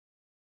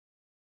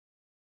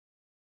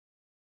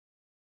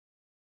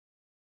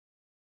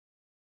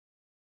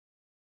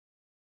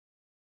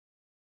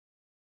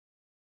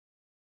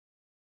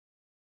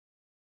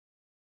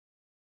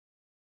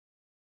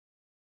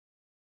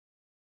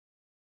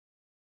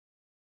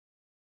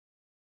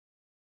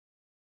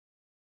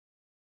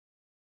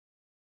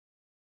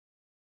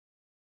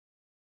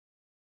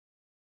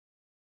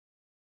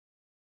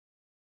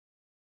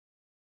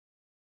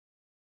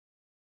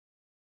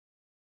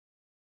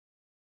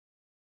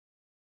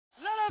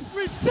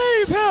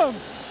receive him,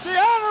 the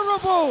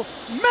Honorable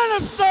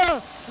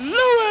Minister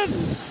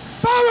Louis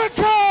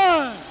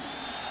Farrakhan.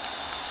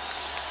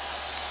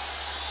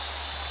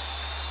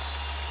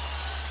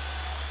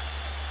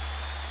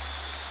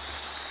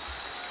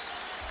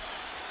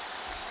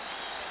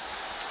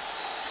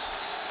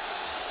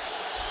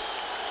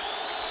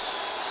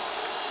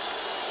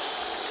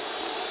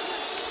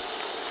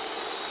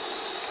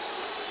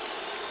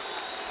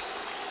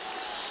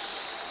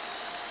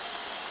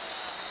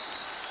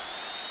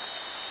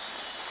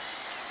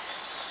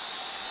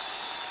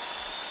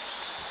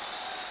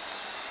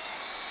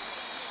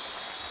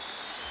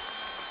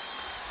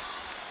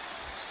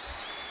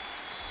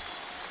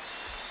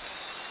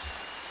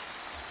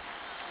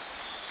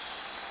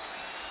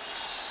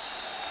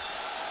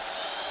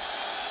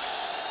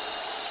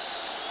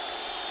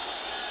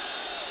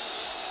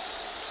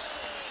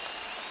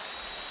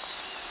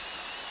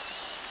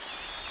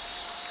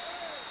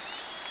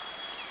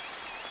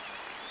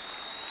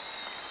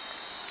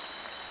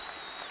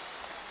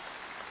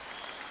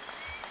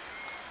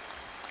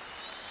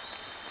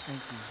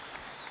 Thank you.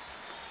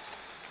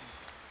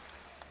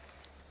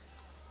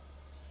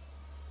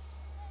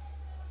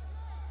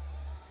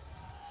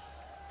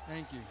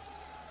 Thank you.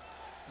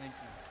 Thank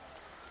you.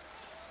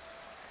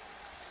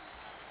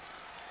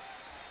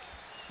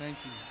 Thank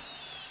you.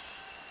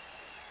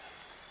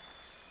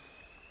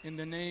 In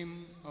the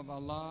name of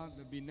Allah,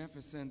 the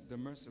Beneficent, the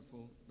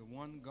Merciful, the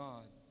one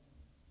God,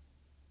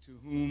 to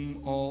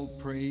whom all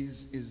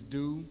praise is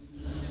due,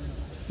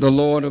 the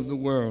Lord of the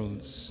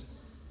worlds,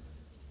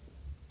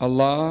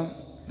 Allah,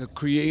 the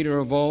creator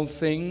of all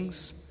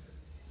things,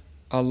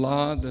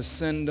 Allah, the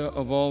sender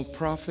of all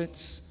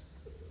prophets,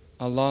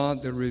 Allah,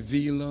 the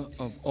revealer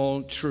of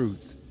all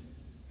truth.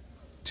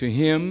 To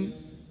him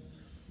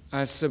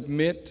I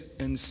submit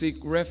and seek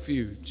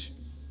refuge.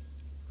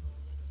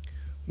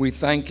 We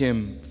thank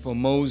him for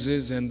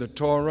Moses and the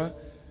Torah.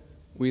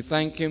 We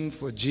thank him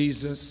for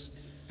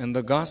Jesus and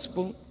the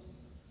gospel.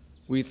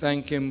 We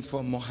thank him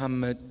for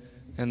Muhammad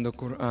and the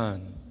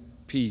Quran.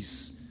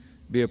 Peace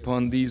be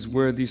upon these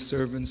worthy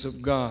servants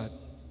of God.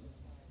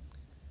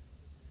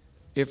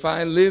 If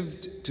I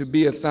lived to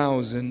be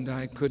 1,000,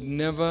 I could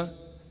never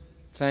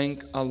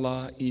thank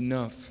Allah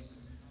enough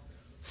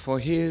for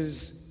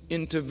his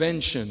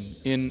intervention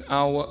in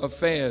our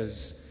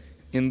affairs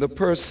in the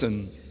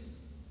person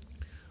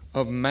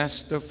of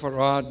Master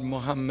Farad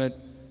Muhammad,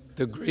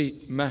 the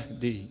great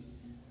Mahdi,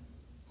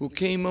 who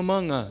came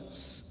among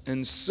us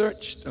and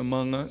searched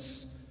among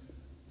us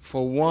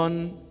for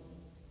one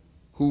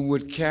who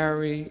would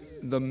carry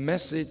the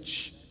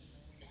message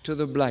to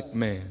the black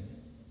man.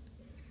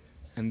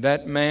 And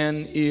that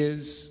man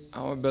is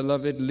our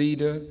beloved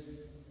leader,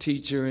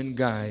 teacher, and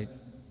guide,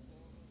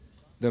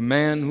 the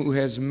man who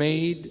has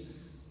made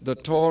the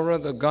Torah,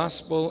 the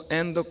Gospel,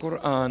 and the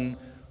Quran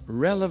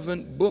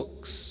relevant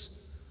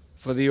books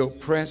for the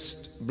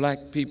oppressed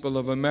black people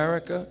of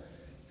America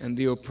and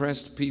the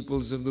oppressed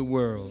peoples of the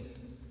world,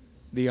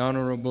 the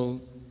Honorable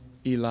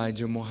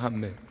Elijah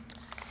Muhammad.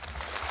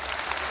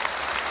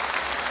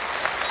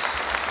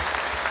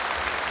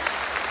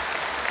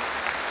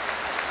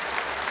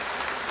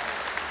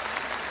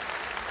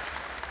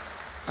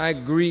 I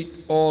greet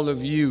all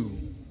of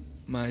you,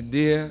 my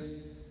dear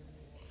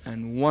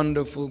and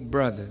wonderful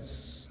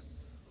brothers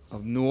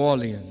of New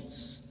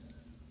Orleans,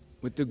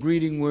 with the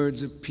greeting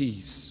words of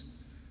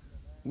peace.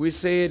 We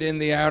say it in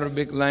the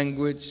Arabic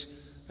language,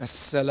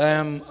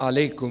 Assalamu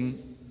alaikum,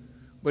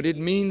 but it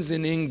means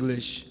in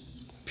English,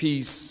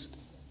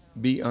 peace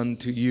be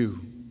unto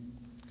you.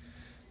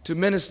 To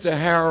Minister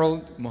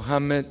Harold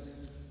Muhammad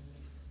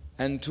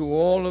and to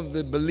all of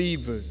the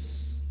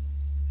believers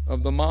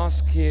of the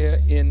mosque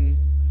here in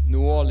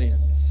New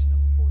Orleans,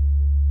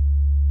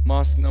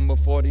 mosque number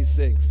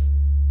 46.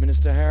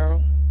 Minister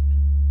Harold,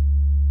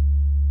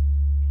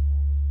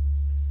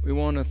 we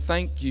want to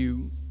thank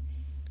you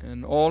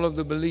and all of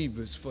the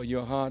believers for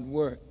your hard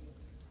work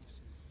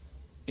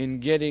in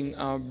getting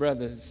our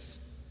brothers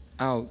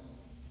out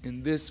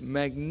in this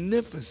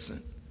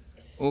magnificent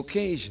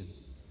occasion.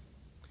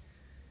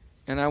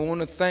 And I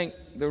want to thank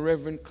the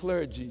Reverend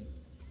clergy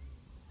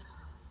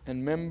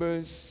and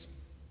members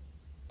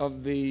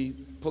of the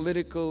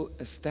political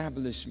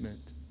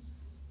establishment,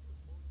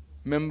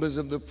 members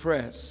of the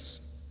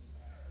press,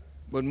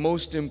 but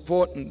most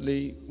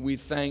importantly, we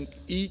thank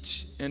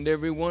each and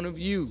every one of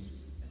you.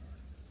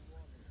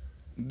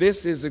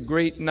 This is a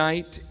great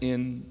night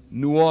in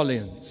New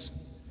Orleans.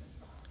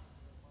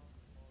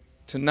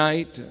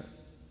 Tonight,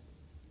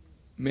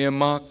 Mayor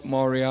Marc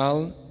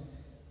Morial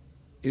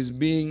is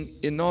being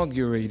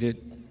inaugurated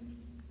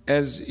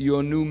as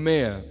your new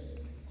mayor.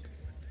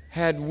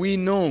 Had we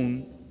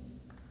known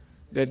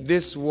that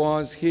this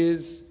was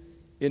his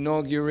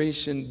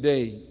inauguration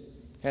day,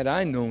 had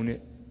I known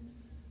it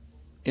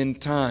in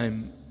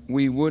time,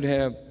 we would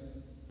have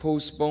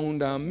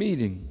postponed our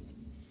meeting,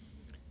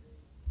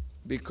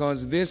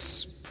 because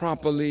this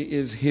properly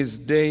is his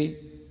day.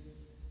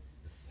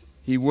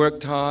 He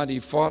worked hard, he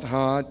fought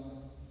hard,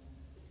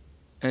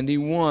 and he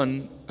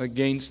won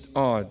against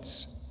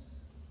odds.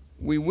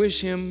 we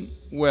wish him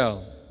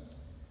well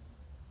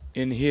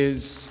in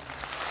his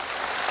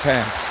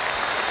task.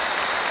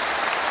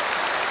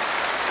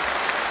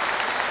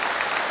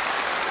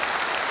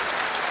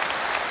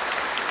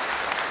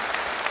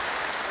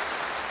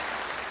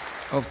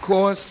 Of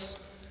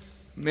course,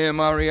 Mayor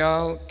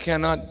Marial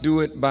cannot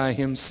do it by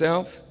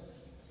himself.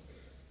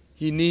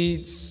 He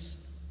needs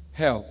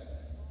help.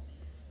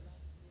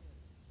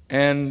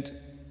 And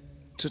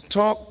to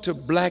talk to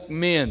black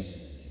men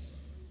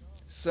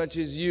such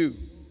as you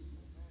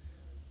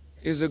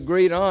is a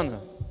great honor,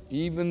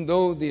 even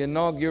though the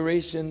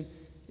inauguration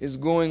is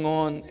going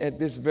on at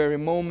this very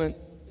moment.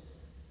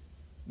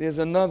 There's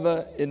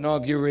another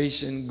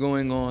inauguration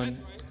going on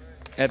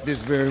at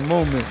this very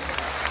moment.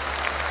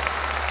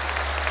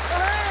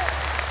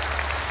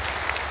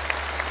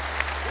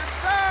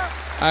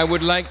 I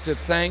would like to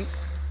thank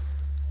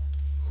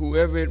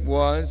whoever it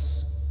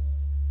was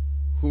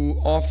who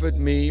offered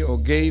me or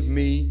gave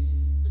me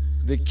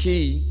the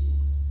key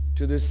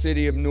to the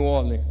city of New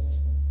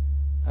Orleans.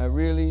 I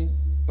really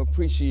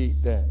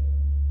appreciate that.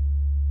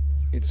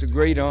 It's a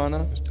great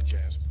honor. Mr.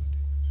 Jasper.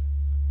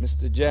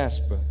 Mr.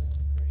 Jasper.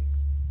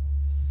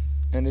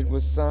 And it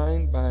was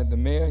signed by the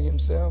mayor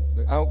himself,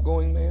 the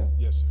outgoing mayor?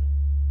 Yes, sir.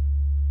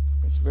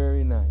 It's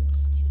very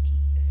nice.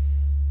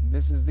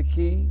 This is the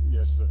key?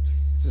 Yes, sir.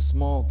 It's a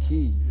small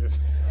key. Yes.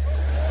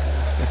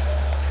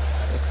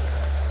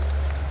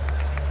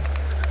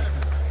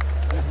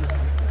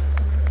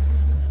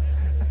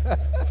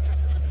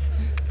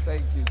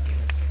 Thank you, sir.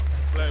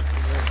 Glad you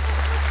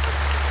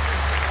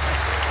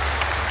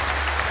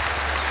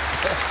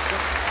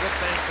Good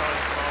things come in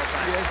small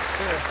packages. Yes,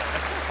 sir.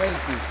 Thank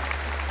you.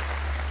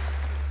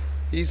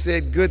 He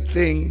said good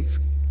things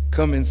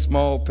come in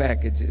small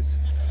packages.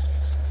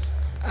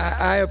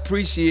 I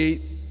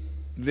appreciate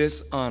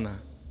this honor.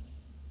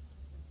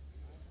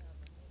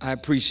 I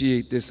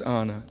appreciate this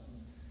honor.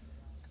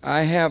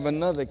 I have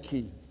another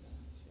key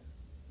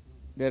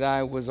that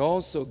I was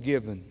also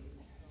given.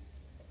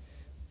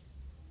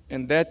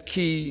 And that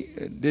key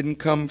didn't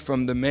come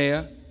from the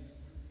mayor,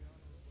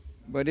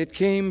 but it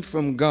came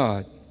from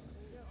God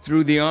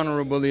through the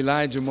Honorable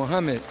Elijah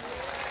Muhammad.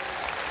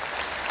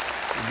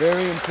 A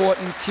very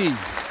important key.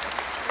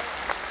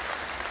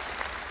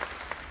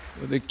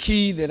 The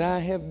key that I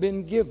have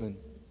been given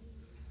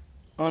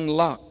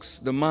unlocks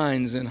the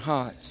minds and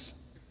hearts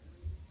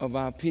of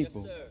our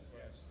people.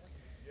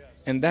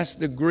 And that's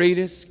the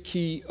greatest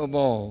key of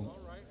all.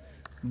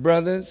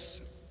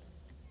 Brothers,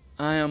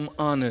 I am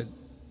honored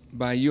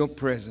by your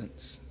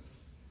presence.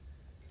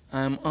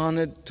 I am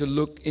honored to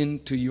look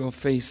into your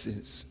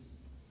faces,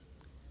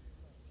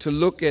 to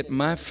look at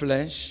my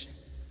flesh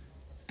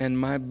and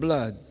my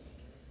blood.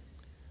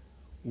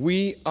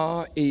 We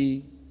are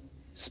a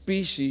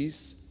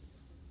species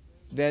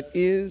that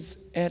is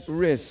at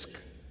risk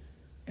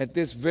at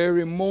this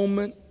very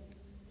moment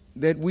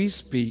that we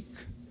speak.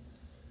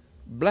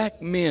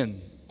 Black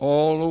men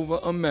all over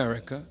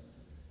America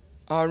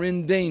are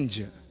in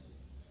danger.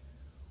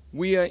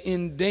 We are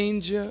in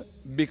danger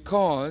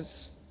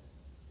because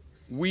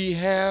we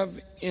have,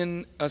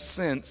 in a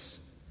sense,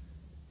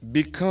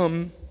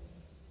 become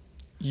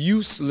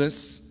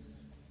useless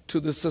to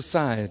the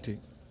society.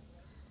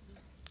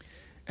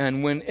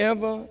 And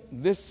whenever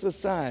this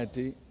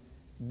society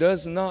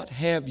does not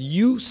have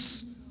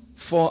use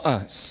for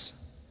us,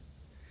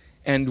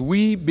 and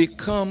we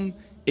become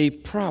a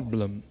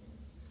problem,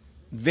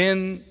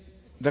 then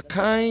the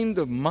kind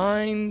of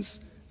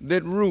minds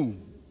that rule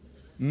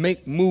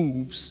make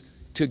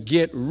moves to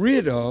get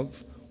rid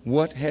of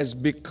what has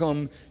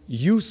become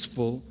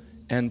useful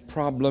and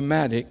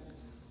problematic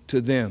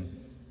to them.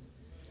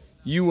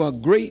 You are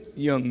great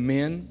young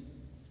men,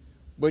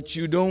 but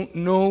you don't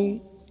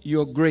know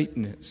your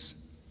greatness.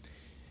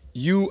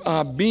 You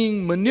are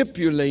being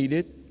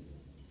manipulated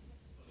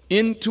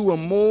into a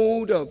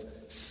mode of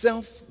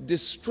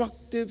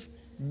self-destructive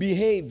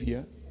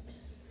behavior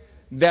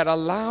that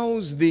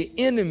allows the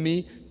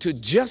enemy to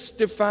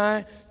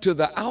justify to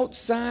the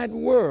outside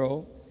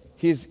world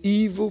his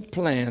evil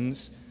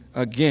plans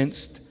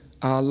against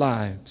our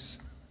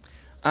lives.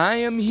 I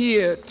am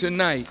here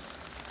tonight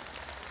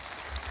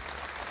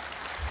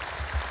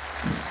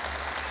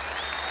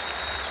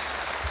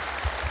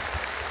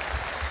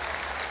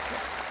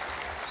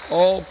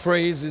all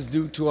praise is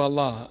due to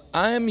Allah.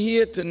 I am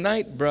here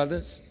tonight,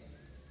 brothers,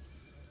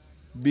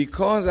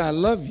 because I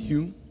love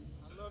you,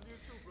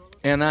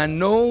 and I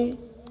know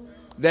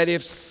that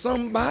if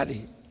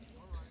somebody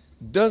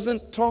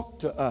doesn't talk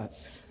to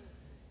us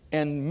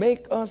and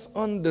make us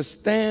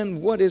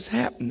understand what is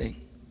happening,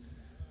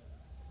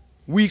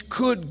 we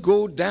could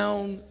go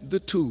down the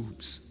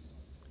tubes.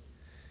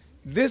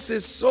 This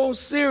is so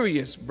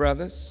serious,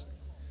 brothers.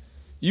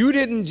 You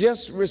didn't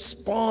just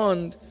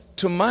respond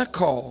to my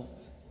call,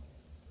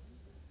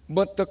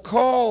 but the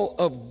call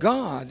of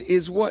God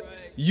is what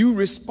you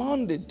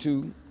responded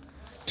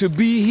to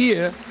be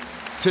here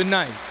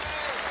tonight.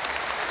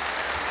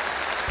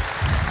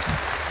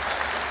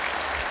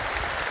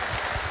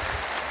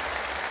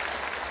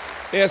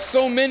 There are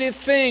so many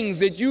things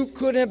that you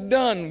could have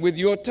done with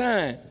your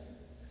time,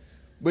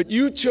 but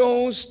you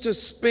chose to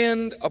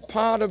spend a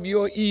part of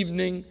your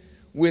evening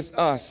with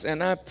us,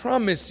 and I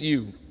promise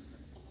you,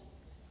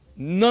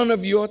 none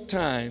of your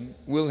time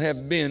will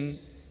have been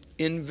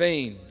in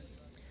vain.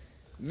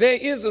 There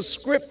is a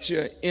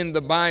scripture in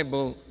the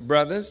Bible,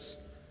 brothers,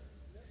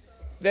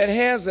 that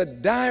has a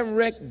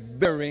direct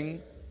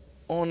bearing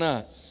on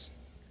us.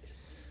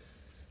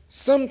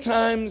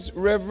 Sometimes,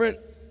 Reverend,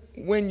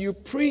 when you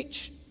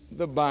preach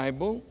the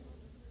Bible,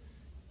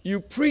 you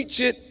preach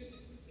it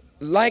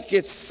like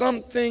it's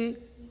something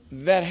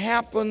that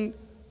happened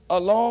a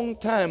long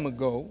time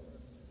ago,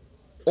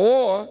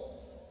 or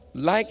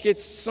like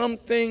it's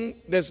something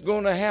that's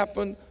going to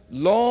happen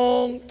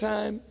long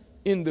time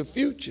in the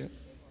future,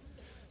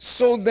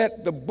 so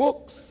that the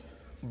books,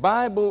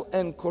 Bible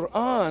and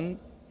Quran,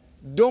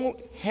 don't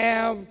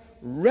have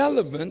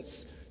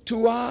relevance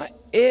to our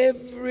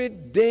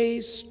everyday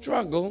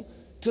struggle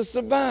to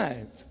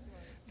survive.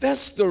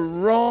 That's the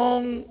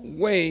wrong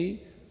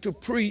way to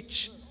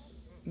preach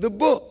the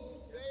book.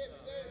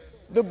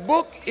 The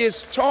book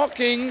is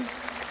talking,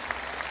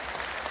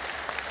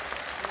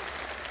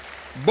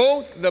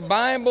 both the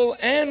Bible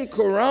and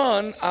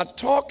Quran are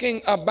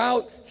talking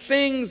about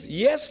things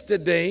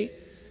yesterday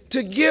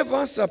to give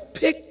us a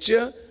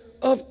picture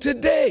of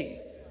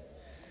today.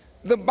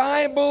 The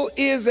Bible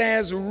is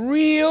as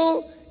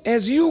real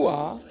as you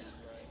are,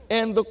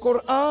 and the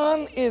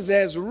Quran is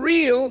as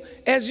real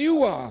as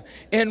you are.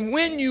 And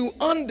when you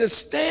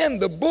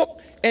understand the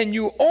book and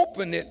you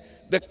open it,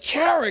 the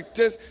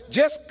characters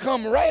just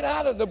come right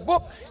out of the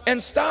book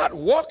and start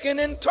walking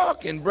and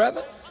talking,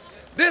 brother.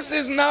 This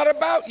is not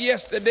about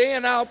yesterday,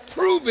 and I'll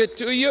prove it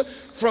to you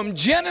from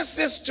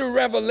Genesis to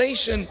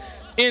Revelation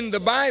in the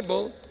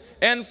Bible,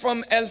 and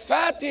from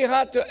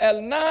Al-Fatiha to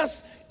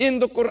Al-Nas in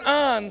the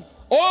Quran.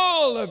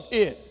 All of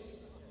it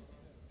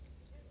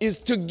is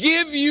to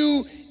give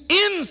you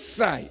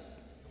insight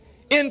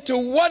into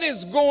what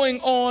is going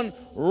on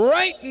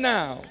right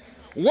now,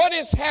 what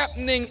is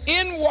happening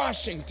in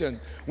Washington,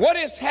 what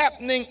is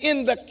happening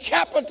in the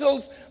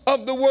capitals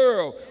of the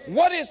world,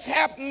 what is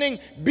happening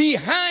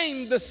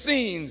behind the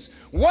scenes,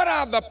 what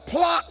are the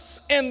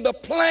plots and the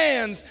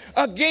plans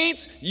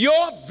against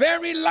your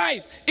very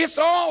life. It's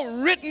all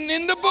written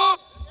in the book.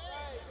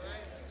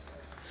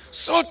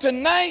 So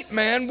tonight,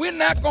 man, we're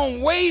not going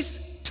to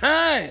waste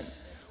time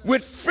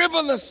with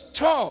frivolous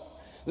talk.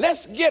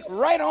 Let's get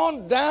right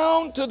on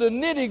down to the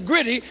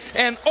nitty-gritty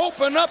and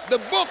open up the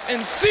book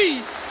and see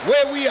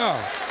where we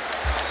are.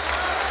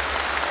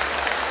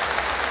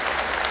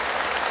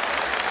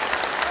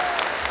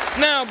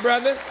 Now,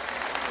 brothers,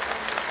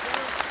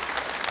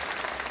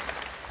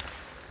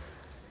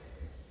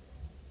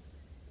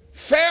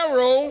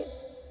 Pharaoh,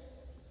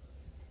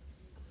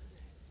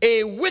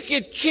 a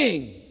wicked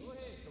king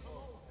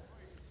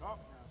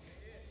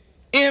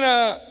in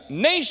a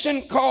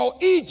nation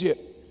called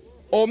Egypt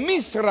or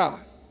Misra,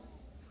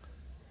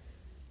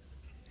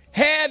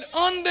 had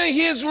under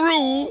his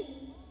rule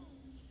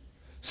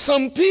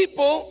some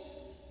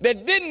people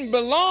that didn't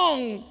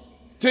belong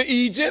to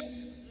Egypt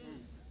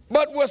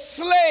but were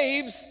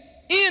slaves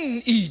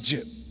in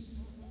Egypt.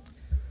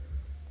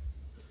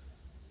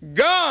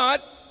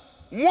 God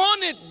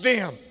wanted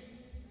them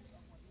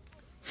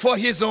for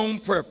his own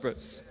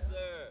purpose.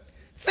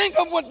 Think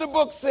of what the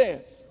book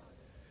says.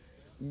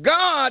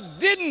 God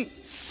didn't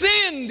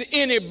send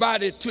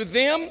anybody to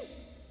them.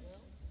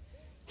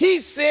 He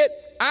said,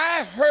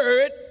 I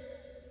heard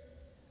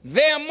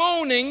their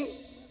moaning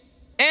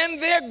and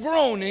their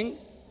groaning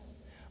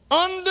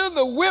under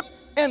the whip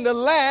and the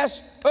lash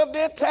of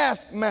their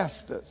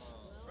taskmasters.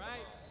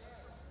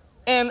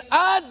 And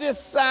I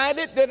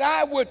decided that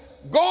I would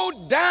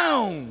go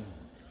down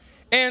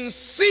and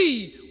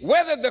see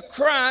whether the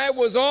cry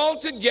was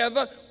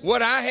altogether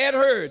what I had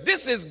heard.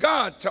 This is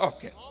God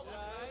talking.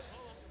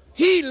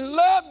 He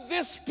loved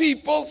this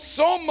people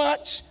so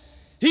much,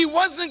 he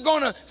wasn't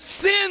going to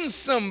send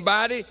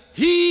somebody.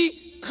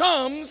 He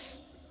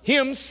comes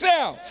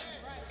himself.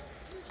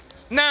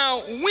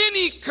 Now, when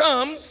he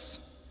comes,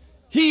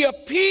 he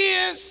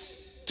appears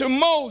to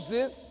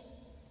Moses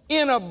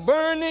in a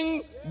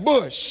burning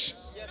bush.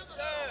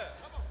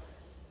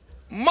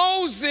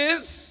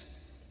 Moses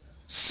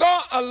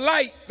saw a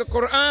light, the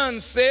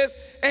Quran says,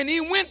 and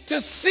he went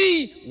to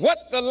see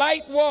what the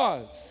light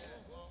was.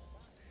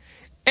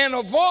 And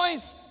a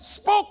voice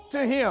spoke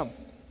to him,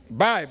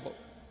 Bible,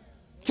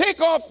 take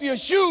off your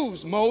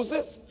shoes,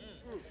 Moses.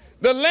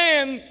 The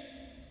land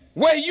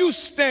where you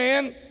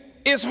stand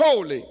is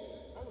holy.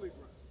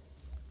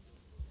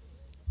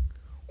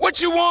 What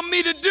you want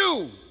me to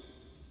do?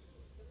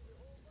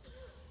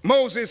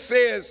 Moses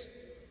says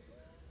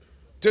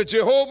to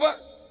Jehovah,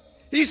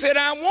 he said,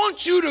 I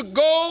want you to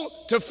go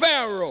to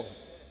Pharaoh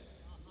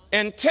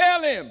and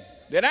tell him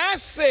that I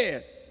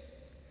said,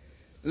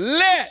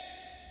 let,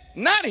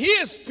 not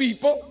his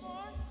people,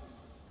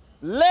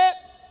 let,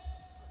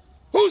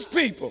 whose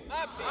people?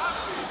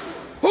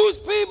 Whose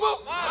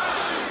people?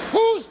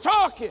 Who's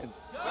talking?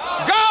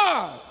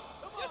 God.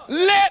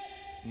 Let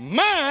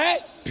my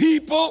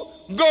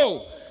people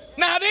go.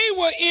 Now they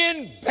were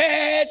in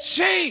bad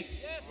shape.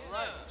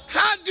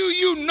 How do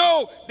you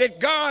know that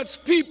God's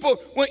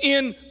people were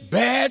in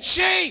bad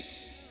shape?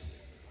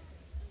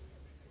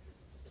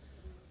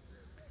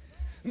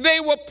 They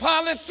were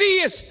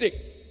polytheistic.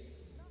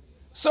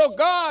 So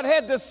God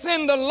had to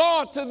send a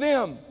law to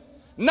them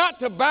not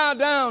to bow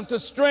down to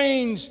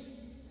strange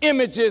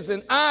images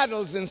and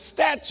idols and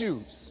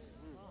statues.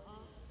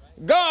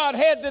 God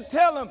had to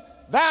tell them,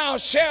 thou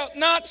shalt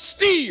not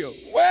steal.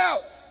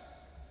 Well,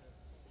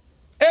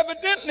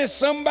 evidently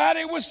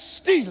somebody was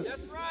stealing.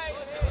 That's right.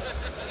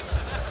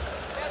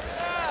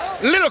 Yes,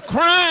 sir. Little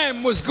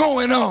crime was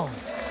going on.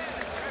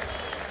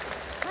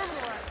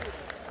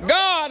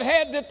 God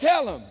had to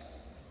tell them,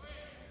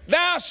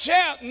 thou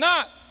shalt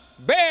not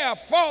bear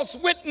false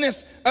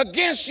witness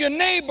against your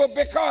neighbor,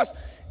 because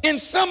in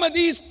some of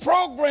these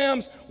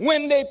programs,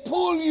 when they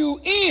pull you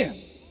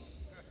in,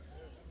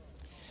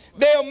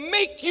 they'll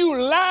make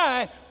you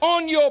lie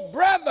on your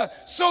brother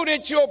so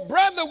that your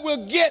brother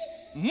will get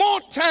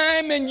more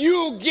time and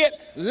you'll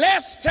get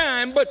less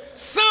time. But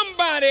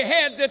somebody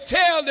had to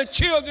tell the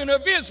children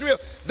of Israel,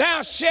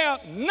 thou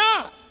shalt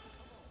not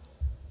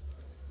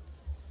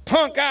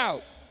punk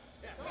out.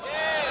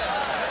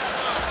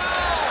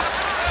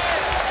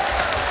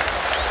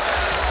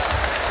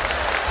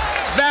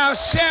 Thou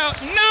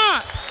shalt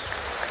not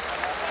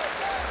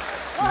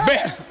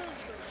bear.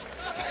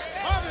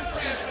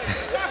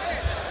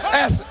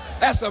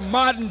 That's a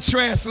modern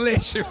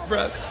translation,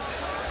 brother.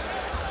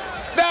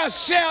 Thou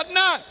shalt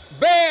not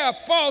bear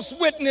false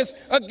witness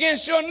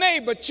against your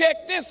neighbor.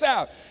 Check this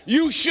out.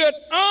 You should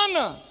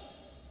honor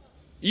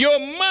your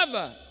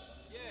mother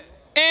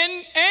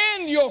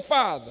and your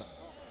father.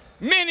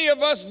 Many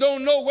of us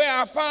don't know where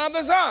our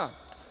fathers are.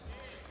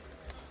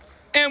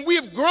 And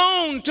we've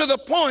grown to the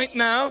point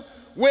now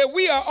where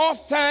we are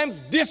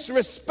oftentimes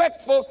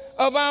disrespectful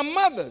of our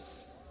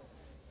mothers.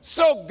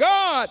 So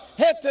God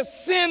had to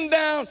send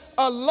down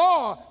a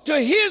law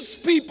to his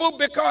people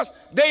because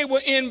they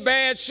were in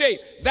bad shape.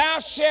 Thou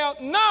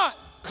shalt not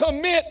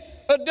commit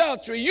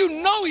adultery. You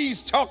know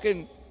he's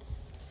talking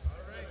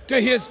to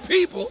his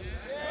people.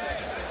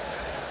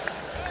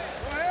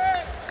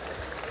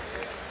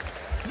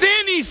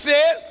 Then he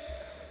says,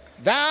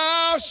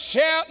 thou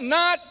shalt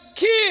not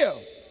kill,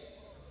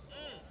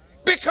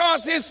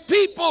 because his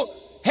people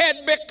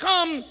had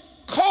become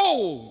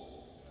cold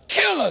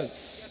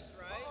killers,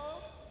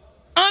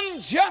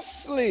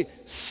 unjustly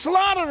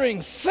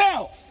slaughtering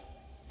self.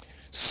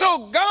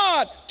 So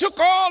God took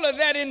all of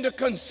that into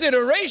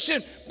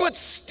consideration, but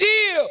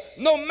still,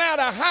 no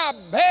matter how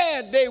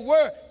bad they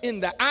were in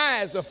the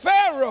eyes of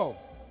Pharaoh,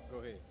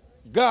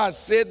 God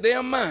said,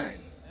 they're mine.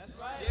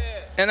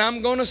 And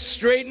I'm going to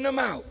straighten them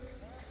out.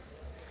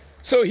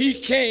 So he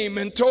came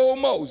and told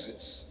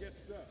Moses,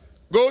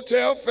 go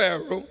tell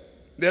Pharaoh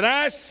that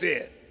I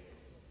said,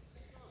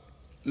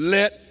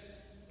 let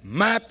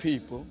my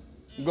people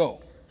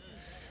go.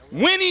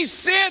 When he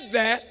said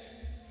that,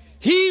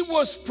 he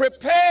was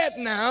prepared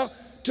now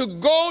to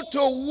go to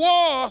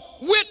war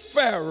with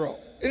Pharaoh.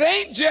 It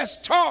ain't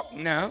just talk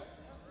now.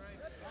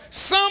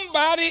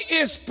 Somebody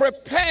is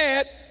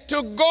prepared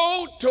to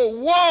go to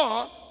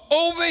war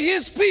over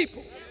his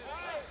people.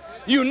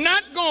 You're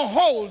not going to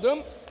hold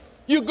them.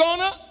 You're going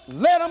to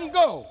let them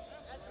go.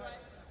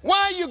 Why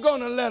are you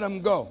going to let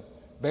them go?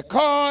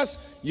 Because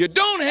you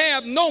don't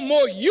have no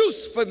more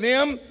use for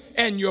them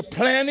and you're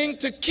planning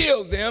to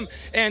kill them.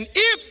 And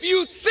if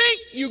you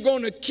think you're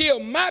going to kill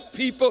my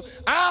people,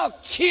 I'll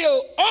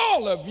kill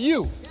all of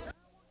you.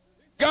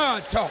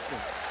 God talking.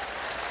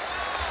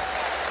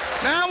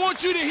 Now I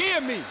want you to hear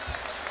me.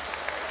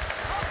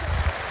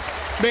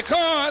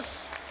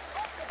 Because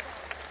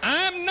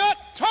I'm not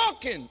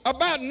talking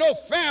about no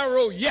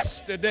Pharaoh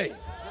yesterday.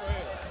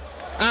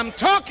 I'm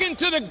talking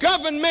to the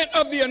government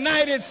of the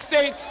United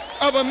States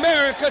of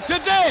America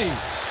today.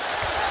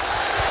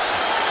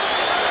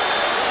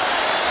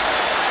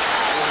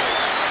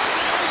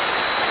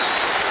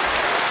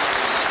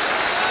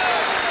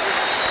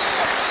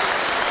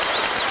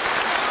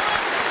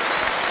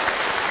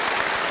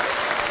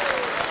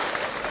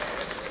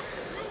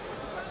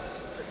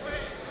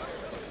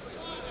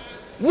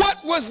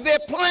 What was their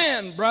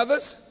plan,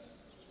 brothers?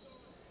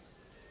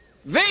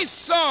 They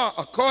saw,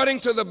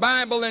 according to the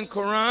Bible and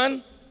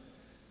Quran,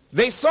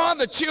 they saw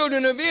the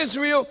children of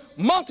Israel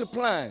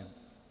multiplying.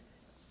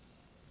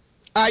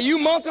 Are you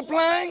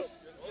multiplying?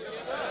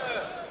 Yes,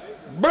 sir.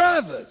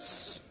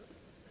 Brothers,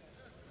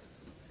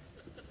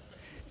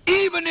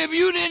 even if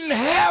you didn't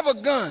have a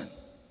gun,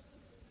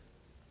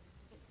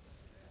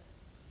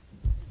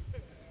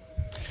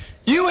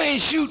 you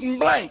ain't shooting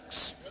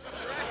blanks.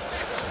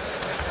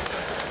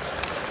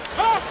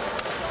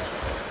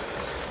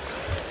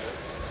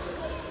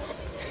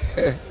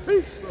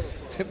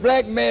 The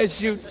black man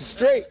shooting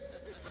straight.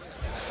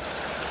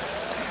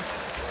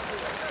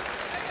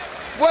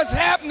 What's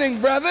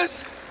happening,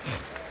 brothers?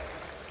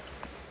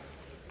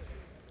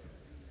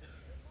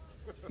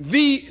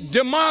 The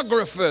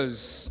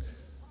demographers,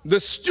 the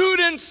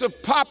students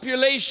of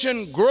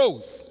population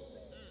growth,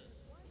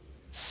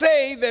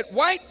 say that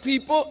white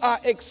people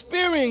are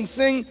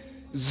experiencing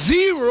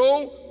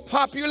zero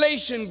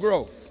population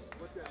growth.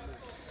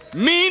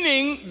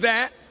 Meaning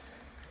that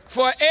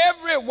for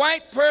every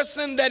white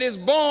person that is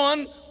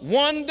born,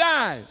 one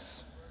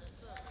dies.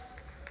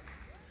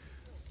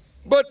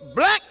 But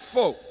black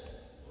folk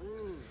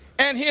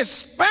and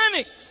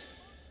Hispanics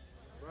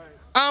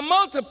are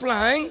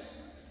multiplying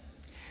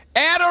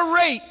at a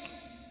rate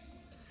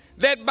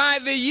that by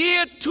the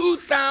year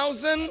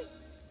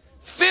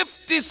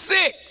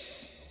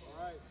 2056,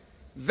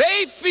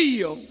 they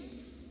feel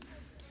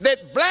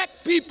that black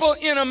people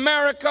in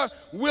America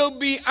will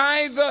be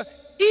either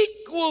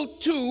equal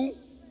to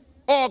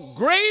or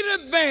greater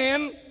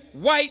than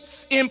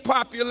whites in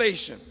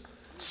population.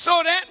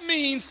 So that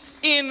means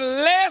in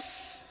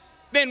less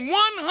than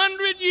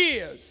 100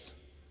 years,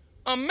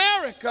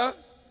 America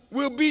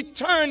will be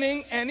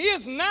turning and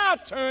is now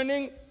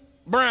turning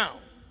brown.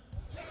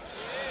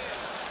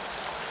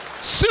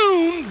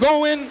 Soon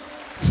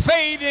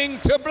fading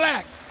to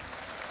black.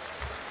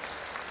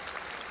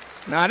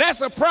 Now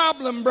that's a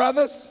problem,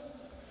 brothers.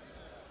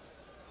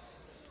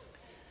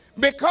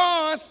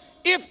 Because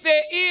if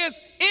there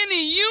is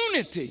any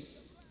unity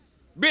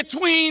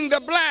between the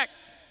black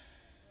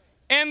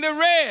and the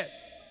red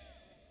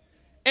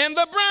and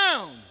the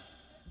brown,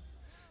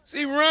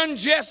 see, Run,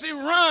 Jesse,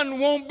 Run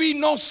won't be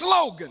no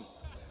slogan.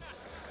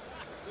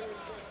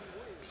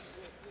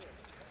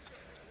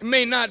 It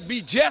may not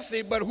be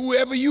Jesse, but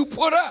whoever you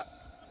put up.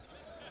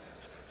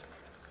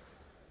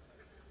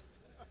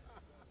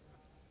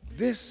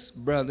 This,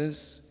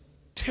 brothers,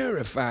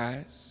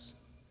 terrifies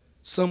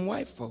some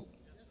white folk.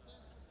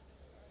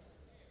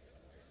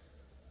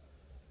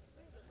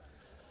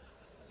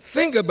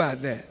 Think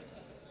about that.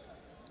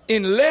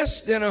 In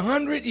less than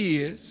 100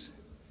 years,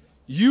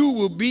 you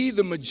will be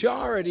the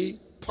majority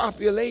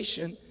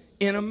population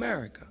in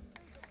America.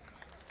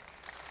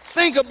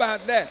 Think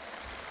about that.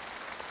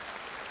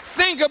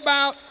 Think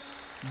about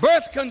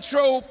birth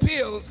control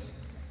pills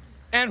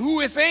and who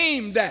it's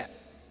aimed at.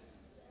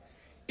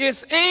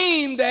 It's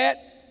aimed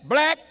at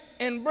black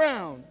and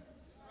brown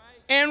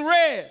and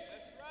red.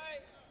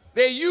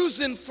 They're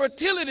using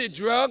fertility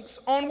drugs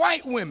on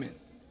white women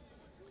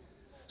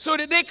so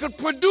that they could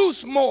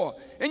produce more.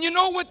 And you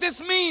know what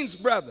this means,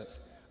 brothers?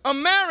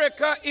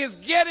 America is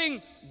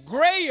getting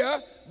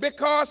grayer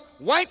because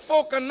white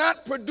folk are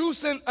not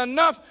producing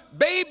enough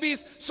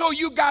babies, so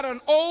you got an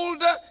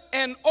older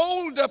and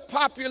older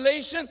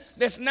population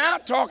that's now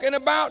talking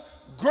about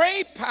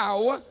gray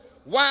power,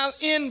 while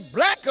in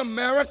black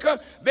America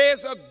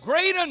there's a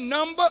greater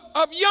number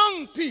of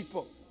young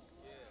people.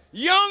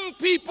 Young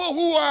people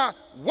who are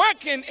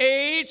working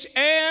age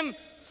and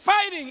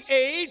fighting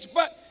age,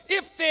 but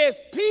if there's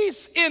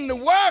peace in the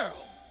world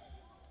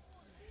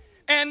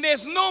and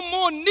there's no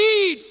more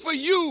need for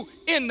you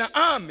in the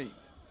army,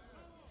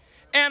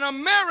 and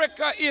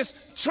America is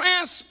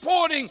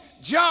transporting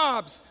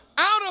jobs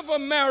out of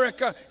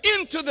America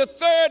into the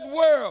third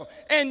world,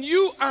 and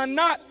you are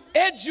not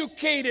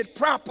educated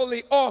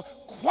properly or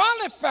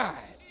qualified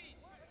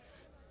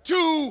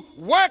to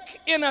work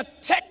in a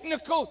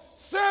technical,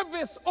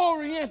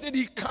 service-oriented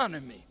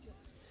economy,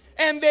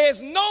 and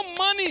there's no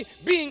money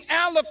being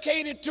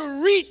allocated to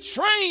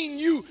retrain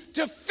you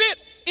to fit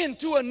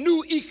into a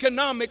new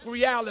economic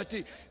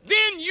reality,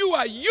 then you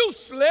are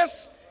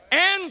useless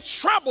and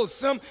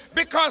troublesome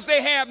because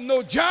they have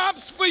no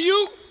jobs for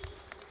you.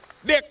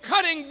 They're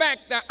cutting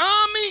back the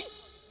army.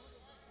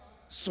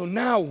 So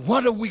now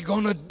what are we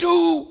going to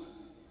do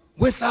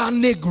with our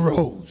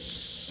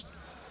Negroes?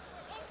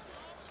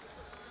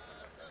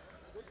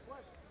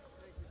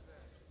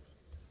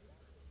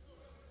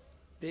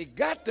 They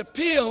got the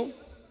pill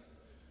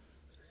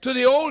to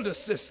the older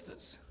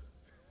sisters,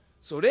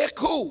 so they're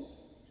cool.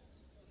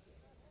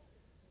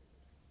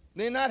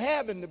 They're not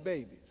having the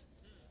babies.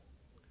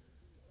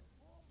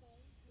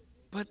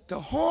 But the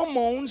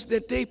hormones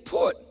that they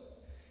put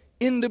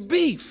in the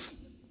beef,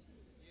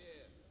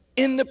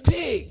 in the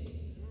pig,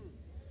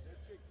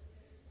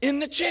 in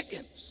the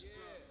chickens,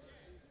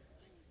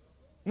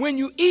 when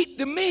you eat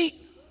the meat,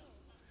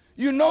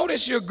 you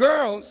notice your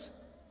girls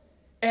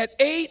at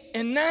 8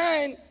 and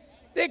 9,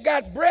 they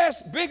got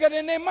breasts bigger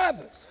than their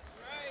mothers.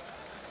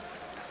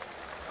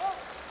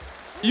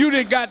 You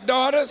that got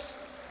daughters,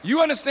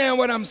 you understand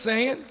what I'm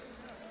saying?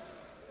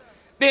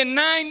 They're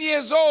 9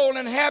 years old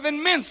and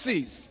having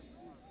menses.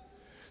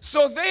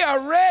 So they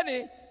are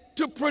ready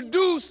to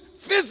produce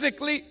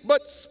physically,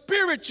 but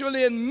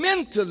spiritually and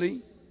mentally,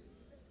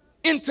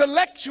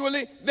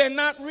 intellectually, they're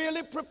not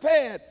really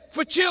prepared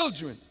for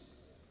children.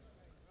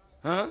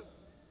 Huh?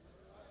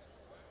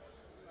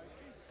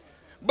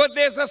 But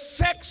there's a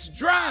sex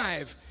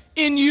drive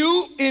in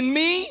you, in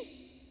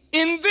me,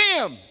 in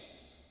them.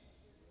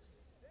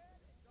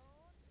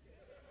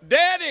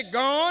 Daddy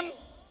gone.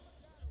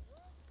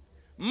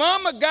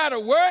 Mama gotta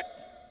work.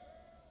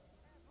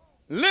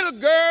 Little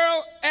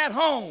girl at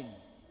home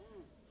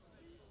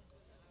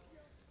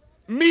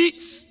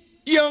meets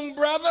young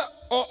brother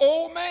or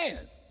old man.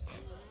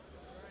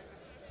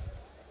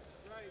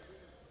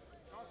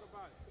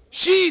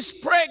 She's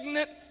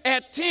pregnant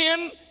at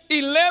 10,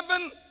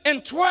 11,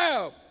 and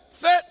 12,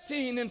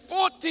 13 and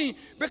 14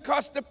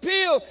 because the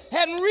pill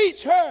hadn't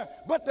reached her,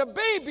 but the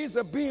babies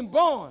are being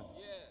born.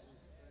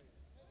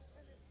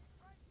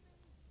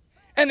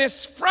 And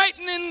it's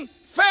frightening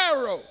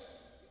Pharaoh.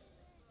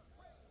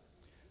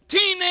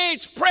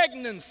 Teenage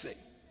pregnancy,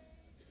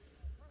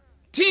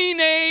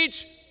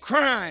 teenage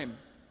crime.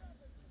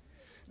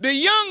 The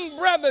young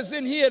brothers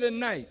in here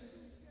tonight,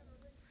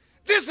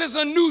 this is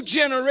a new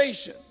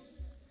generation.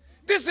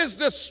 This is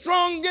the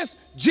strongest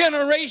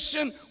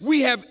generation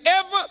we have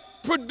ever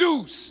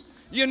produced.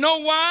 You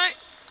know why?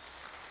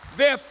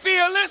 They're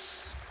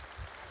fearless.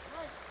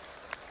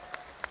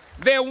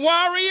 They're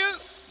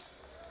warriors.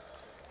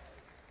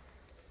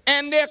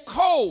 And they're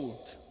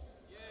cold.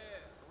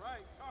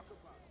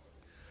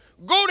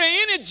 Go to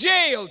any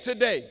jail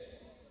today,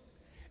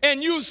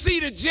 and you'll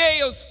see the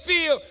jails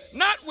filled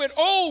not with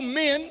old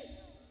men,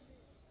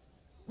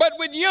 but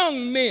with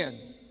young men.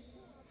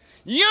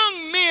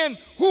 Young men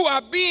who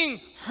are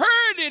being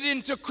herded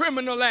into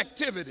criminal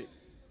activity.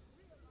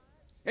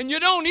 And you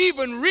don't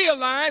even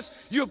realize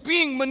you're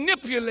being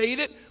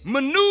manipulated,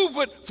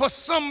 maneuvered for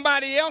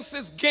somebody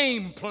else's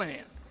game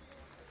plan.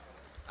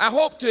 I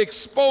hope to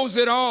expose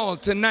it all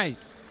tonight.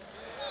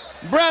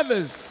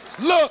 Brothers,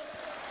 look.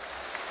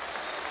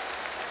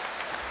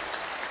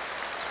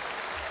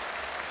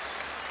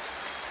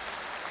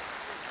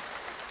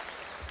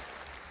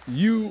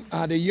 You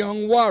are the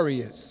young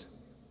warriors,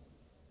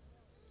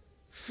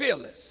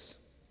 fearless,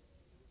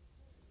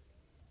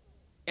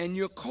 and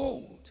you're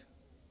cold.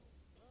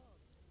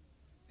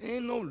 There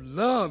ain't no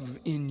love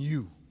in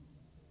you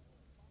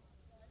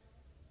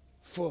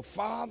for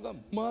father,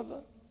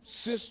 mother,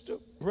 sister,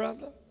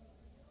 brother.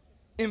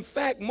 In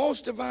fact,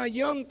 most of our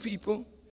young people